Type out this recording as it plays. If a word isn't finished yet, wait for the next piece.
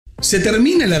¿Se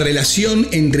termina la relación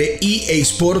entre EA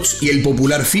Sports y el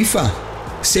popular FIFA?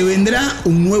 ¿Se vendrá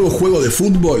un nuevo juego de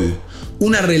fútbol?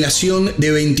 Una relación de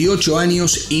 28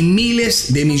 años y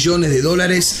miles de millones de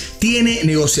dólares tiene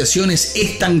negociaciones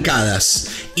estancadas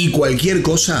y cualquier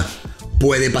cosa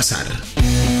puede pasar.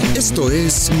 Esto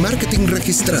es Marketing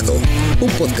Registrado, un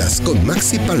podcast con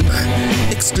Maxi Palma,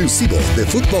 exclusivo de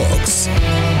Footbox.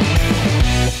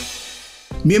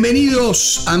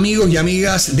 Bienvenidos amigos y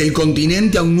amigas del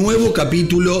continente a un nuevo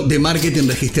capítulo de Marketing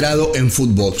Registrado en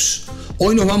Footbox.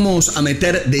 Hoy nos vamos a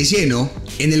meter de lleno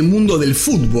en el mundo del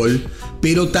fútbol,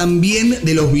 pero también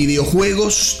de los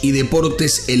videojuegos y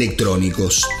deportes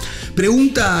electrónicos.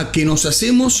 Pregunta que nos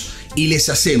hacemos y les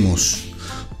hacemos: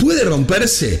 ¿puede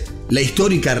romperse la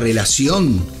histórica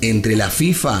relación entre la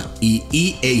FIFA y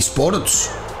EA Sports?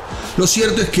 Lo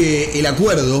cierto es que el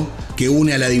acuerdo que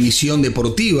une a la división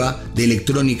deportiva de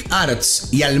Electronic Arts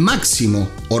y al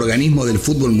máximo organismo del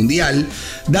fútbol mundial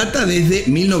data desde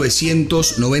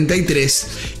 1993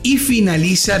 y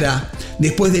finalizará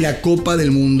después de la Copa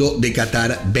del Mundo de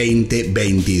Qatar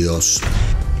 2022.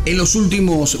 En los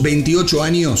últimos 28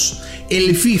 años,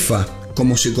 el FIFA,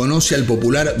 como se conoce al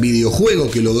popular videojuego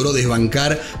que logró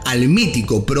desbancar al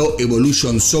mítico Pro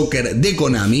Evolution Soccer de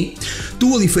Konami,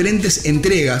 tuvo diferentes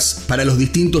entregas para los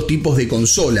distintos tipos de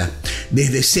consola,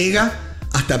 desde Sega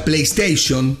hasta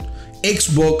PlayStation,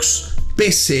 Xbox,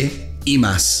 PC y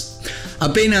más.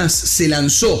 Apenas se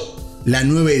lanzó la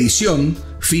nueva edición,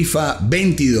 FIFA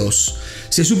 22,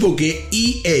 se supo que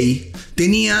EA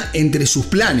tenía entre sus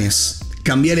planes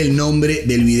cambiar el nombre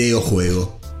del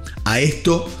videojuego. A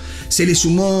esto se le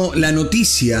sumó la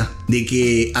noticia de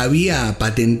que había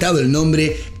patentado el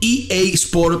nombre EA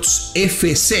Sports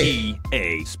FC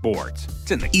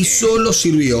y solo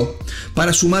sirvió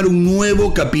para sumar un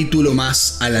nuevo capítulo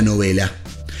más a la novela.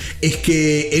 Es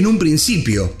que en un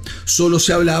principio solo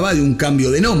se hablaba de un cambio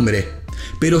de nombre,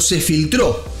 pero se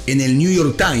filtró en el New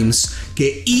York Times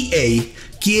que EA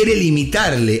quiere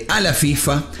limitarle a la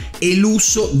FIFA el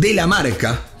uso de la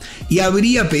marca y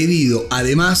habría pedido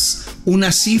además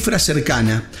una cifra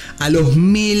cercana a los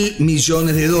 $1.000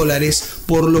 millones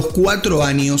por los 4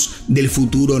 años del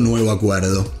futuro nuevo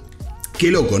acuerdo.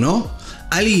 Qué loco, ¿no?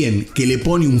 Alguien que le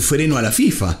pone un freno a la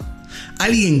FIFA,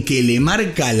 alguien que le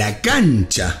marca la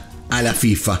cancha a la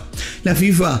FIFA. La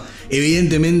FIFA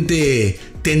evidentemente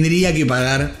tendría que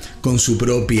pagar con su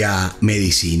propia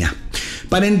medicina.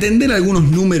 Para entender algunos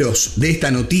números de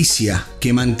esta noticia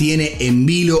que mantiene en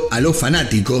vilo a los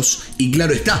fanáticos y,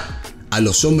 claro está, a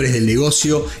los hombres del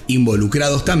negocio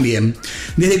involucrados también,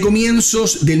 desde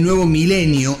comienzos del nuevo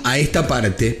milenio a esta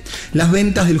parte, las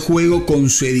ventas del juego con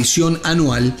su edición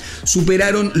anual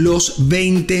superaron los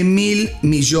 $20.000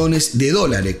 millones.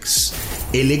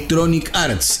 Electronic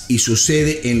Arts y su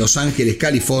sede en Los Ángeles,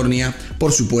 California,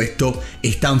 por supuesto,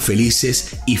 están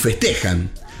felices y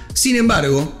festejan. Sin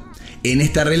embargo, en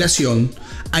esta relación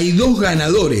hay dos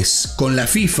ganadores, con la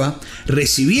FIFA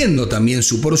recibiendo también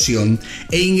su porción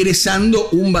e ingresando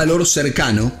un valor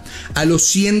cercano a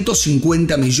los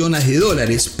 $150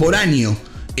 millones por año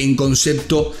en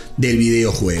concepto del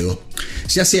videojuego.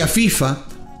 Ya sea FIFA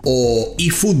o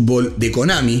eFootball de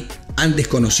Konami, antes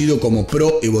conocido como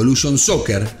Pro Evolution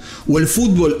Soccer, o el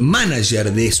Football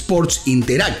Manager de Sports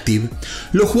Interactive,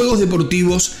 los juegos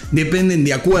deportivos dependen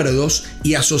de acuerdos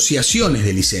y asociaciones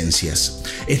de licencias.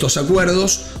 Estos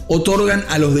acuerdos otorgan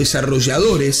a los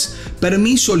desarrolladores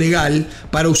permiso legal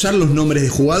para usar los nombres de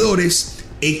jugadores,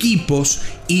 equipos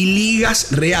y ligas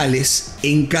reales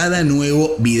en cada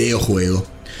nuevo videojuego.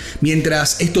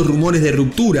 Mientras estos rumores de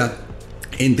ruptura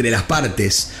entre las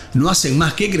partes no hacen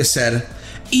más que crecer,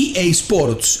 EA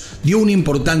Sports dio un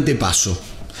importante paso.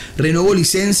 Renovó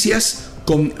licencias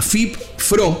con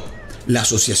FIFPro, la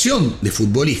asociación de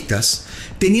futbolistas,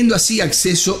 teniendo así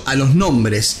acceso a los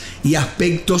nombres y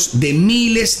aspectos de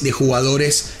miles de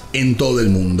jugadores en todo el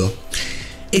mundo.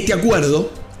 Este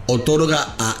acuerdo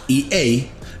otorga a EA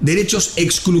derechos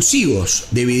exclusivos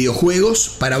de videojuegos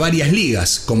para varias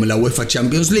ligas como la UEFA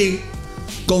Champions League,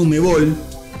 CONMEBOL,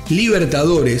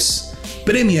 Libertadores,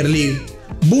 Premier League,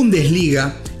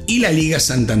 Bundesliga y la Liga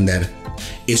Santander.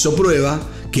 Eso prueba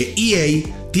que EA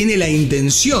tiene la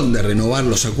intención de renovar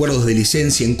los acuerdos de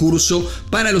licencia en curso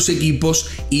para los equipos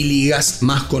y ligas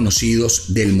más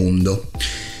conocidos del mundo.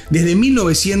 Desde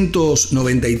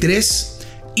 1993,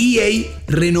 EA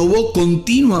renovó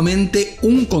continuamente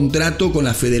un contrato con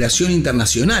la Federación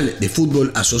Internacional de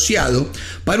Fútbol Asociado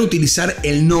para utilizar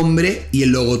el nombre y el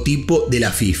logotipo de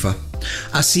la FIFA,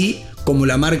 así como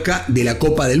la marca de la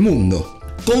Copa del Mundo.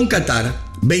 Con Qatar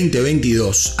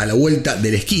 2022 a la vuelta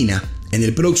de la esquina, en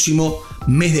el próximo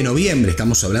mes de noviembre,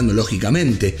 estamos hablando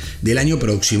lógicamente del año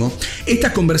próximo,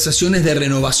 estas conversaciones de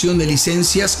renovación de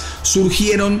licencias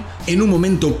surgieron en un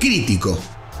momento crítico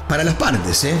para las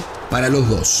partes, para los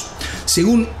dos.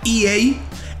 Según EA,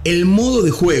 el modo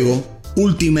de juego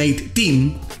Ultimate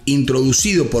Team,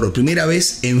 introducido por primera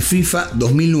vez en FIFA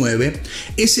 2009,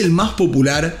 es el más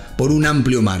popular por un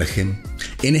amplio margen.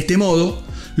 En este modo,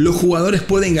 los jugadores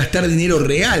pueden gastar dinero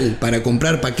real para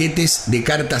comprar paquetes de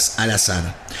cartas al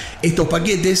azar. Estos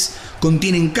paquetes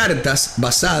contienen cartas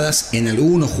basadas en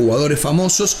algunos jugadores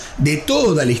famosos de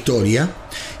toda la historia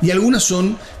y algunas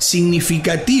son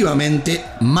significativamente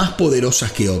más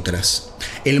poderosas que otras.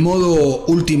 El modo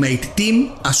Ultimate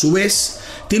Team, a su vez,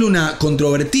 tiene una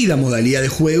controvertida modalidad de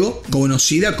juego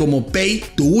conocida como Pay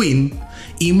to Win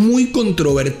y muy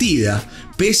controvertida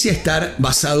pese a estar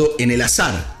basado en el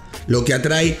azar, lo que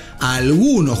atrae a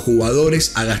algunos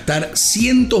jugadores a gastar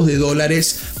cientos de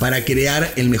dólares para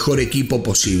crear el mejor equipo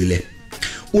posible.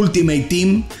 Ultimate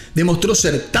Team demostró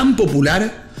ser tan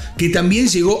popular que también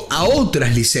llegó a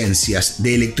otras licencias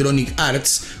de Electronic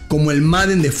Arts como el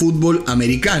Madden de fútbol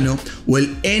americano o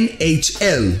el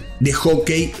NHL de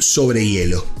hockey sobre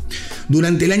hielo.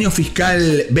 Durante el año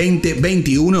fiscal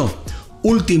 2021,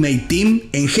 Ultimate Team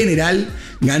en general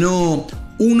ganó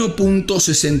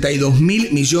 1.62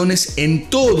 mil millones en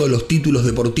todos los títulos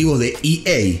deportivos de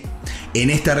EA. En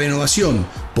esta renovación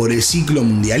por el ciclo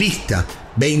mundialista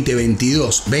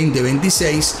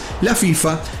 2022-2026, la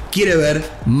FIFA quiere ver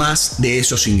más de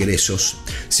esos ingresos.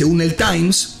 Según el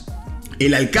Times,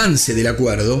 el alcance del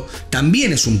acuerdo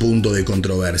también es un punto de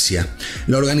controversia.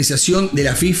 La organización de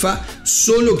la FIFA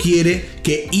solo quiere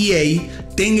que EA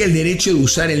tenga el derecho de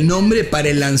usar el nombre para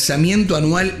el lanzamiento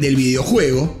anual del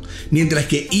videojuego, mientras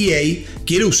que EA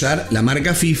quiere usar la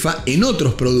marca FIFA en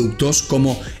otros productos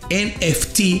como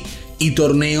NFT y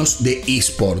torneos de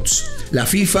esports. La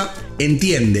FIFA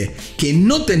entiende que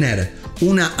no tener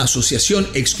una asociación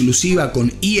exclusiva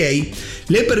con EA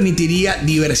le permitiría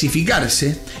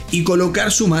diversificarse y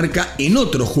colocar su marca en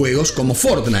otros juegos como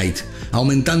Fortnite,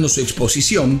 aumentando su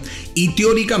exposición y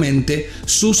teóricamente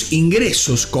sus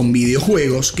ingresos con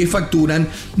videojuegos que facturan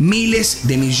miles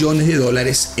de millones de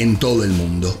dólares en todo el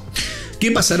mundo.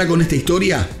 ¿Qué pasará con esta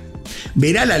historia?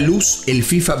 ¿Verá la luz el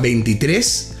FIFA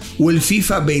 23? ¿O el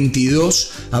FIFA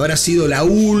 22 habrá sido la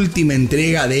última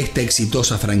entrega de esta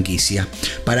exitosa franquicia?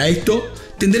 Para esto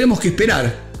tendremos que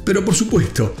esperar, pero por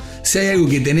supuesto, si hay algo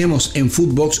que tenemos en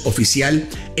Footbox Oficial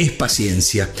es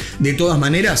paciencia. De todas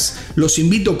maneras, los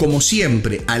invito como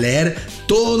siempre a leer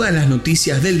todas las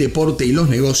noticias del deporte y los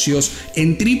negocios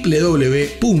en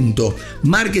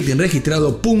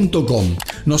www.marketingregistrado.com.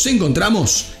 Nos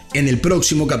encontramos en el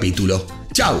próximo capítulo.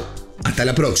 ¡Chao! Hasta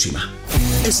la próxima.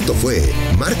 Esto fue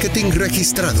Marketing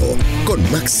Registrado con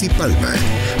Maxi Palma,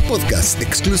 podcast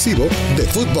exclusivo de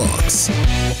Footbox.